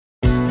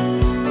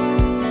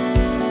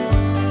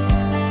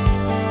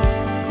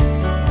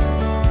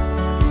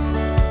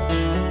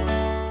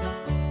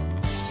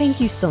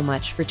Thank you so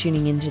much for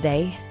tuning in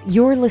today.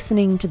 You're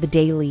listening to The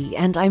Daily,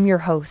 and I'm your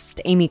host,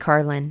 Amy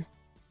Carlin.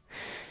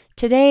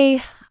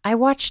 Today, I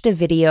watched a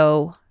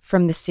video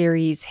from the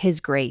series His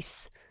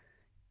Grace.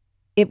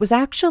 It was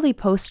actually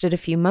posted a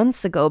few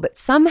months ago, but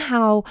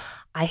somehow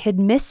I had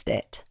missed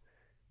it.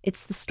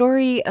 It's the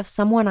story of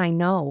someone I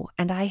know,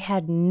 and I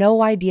had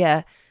no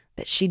idea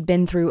that she'd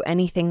been through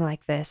anything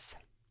like this.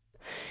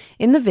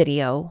 In the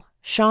video,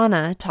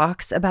 Shauna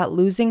talks about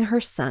losing her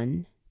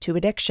son to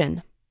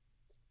addiction.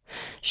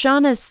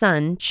 Shauna's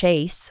son,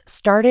 Chase,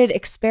 started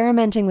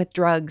experimenting with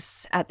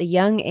drugs at the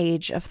young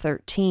age of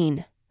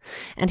 13,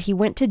 and he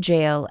went to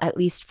jail at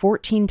least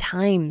 14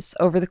 times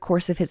over the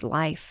course of his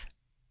life.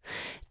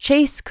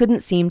 Chase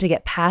couldn't seem to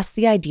get past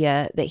the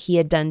idea that he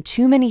had done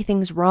too many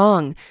things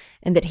wrong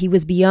and that he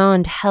was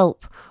beyond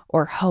help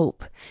or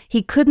hope.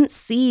 He couldn't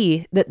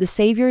see that the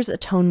Savior's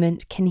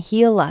atonement can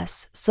heal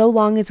us so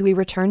long as we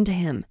return to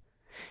him,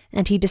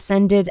 and he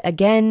descended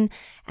again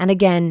and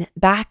again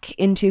back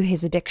into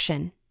his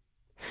addiction.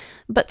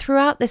 But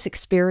throughout this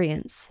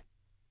experience,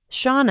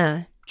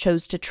 Shauna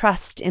chose to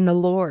trust in the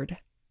Lord.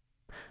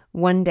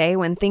 One day,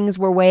 when things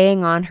were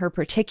weighing on her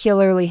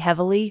particularly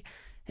heavily,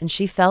 and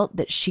she felt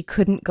that she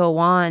couldn't go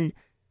on,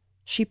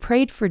 she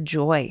prayed for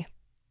joy.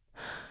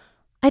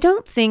 I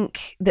don't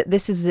think that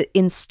this is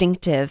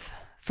instinctive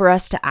for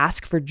us to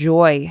ask for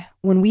joy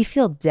when we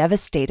feel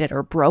devastated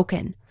or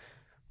broken,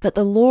 but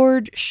the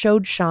Lord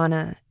showed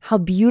Shauna how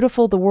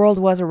beautiful the world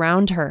was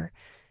around her,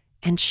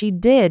 and she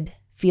did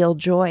feel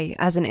joy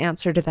as an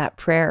answer to that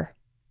prayer.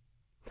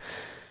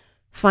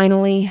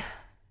 Finally,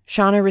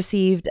 Shauna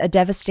received a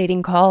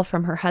devastating call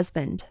from her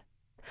husband.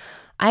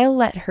 I'll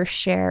let her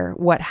share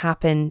what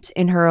happened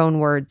in her own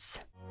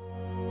words.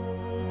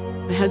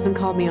 My husband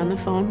called me on the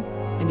phone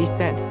and he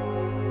said,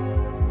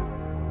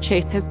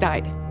 "Chase has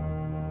died."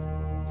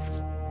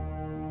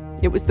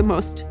 It was the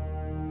most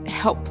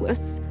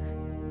helpless,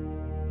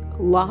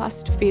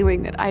 lost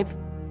feeling that I've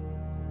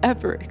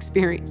ever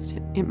experienced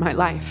in my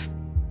life.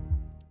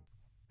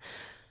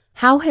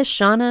 How has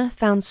Shauna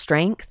found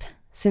strength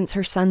since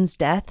her son's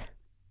death?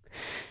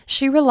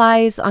 She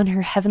relies on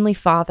her Heavenly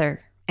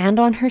Father and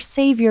on her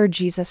Savior,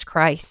 Jesus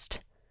Christ.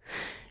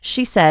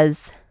 She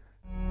says,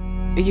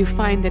 You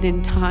find that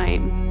in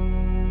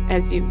time,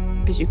 as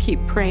you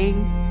keep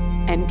praying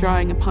and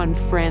drawing upon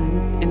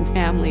friends and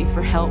family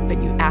for help,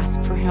 and you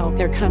ask for help,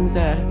 there comes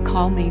a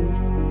calming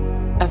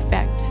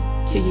effect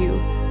to you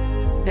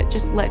that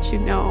just lets you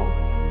know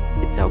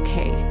it's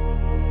okay.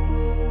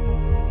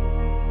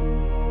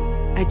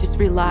 I just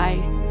rely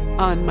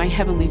on my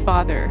Heavenly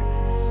Father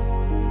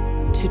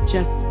to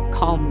just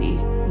calm me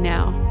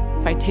now.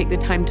 If I take the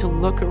time to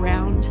look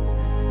around,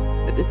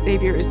 that the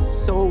Savior is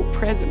so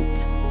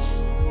present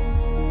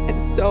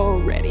and so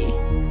ready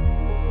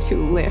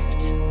to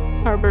lift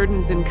our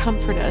burdens and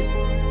comfort us.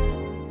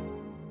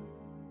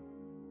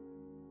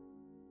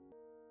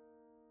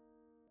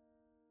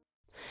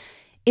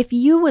 If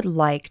you would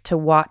like to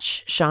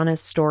watch Shauna's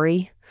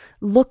story,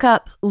 look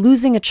up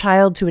Losing a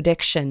Child to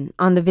Addiction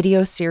on the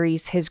video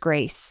series His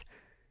Grace.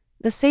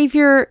 The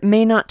Savior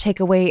may not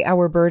take away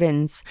our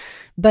burdens,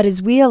 but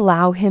as we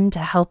allow him to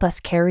help us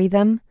carry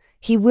them,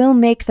 he will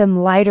make them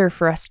lighter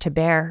for us to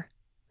bear.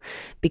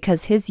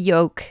 Because his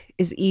yoke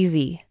is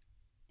easy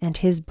and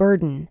his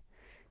burden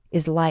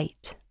is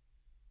light.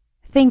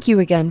 Thank you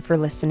again for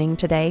listening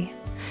today.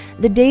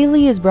 The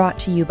Daily is brought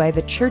to you by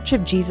the Church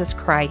of Jesus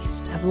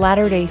Christ of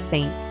Latter-day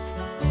Saints,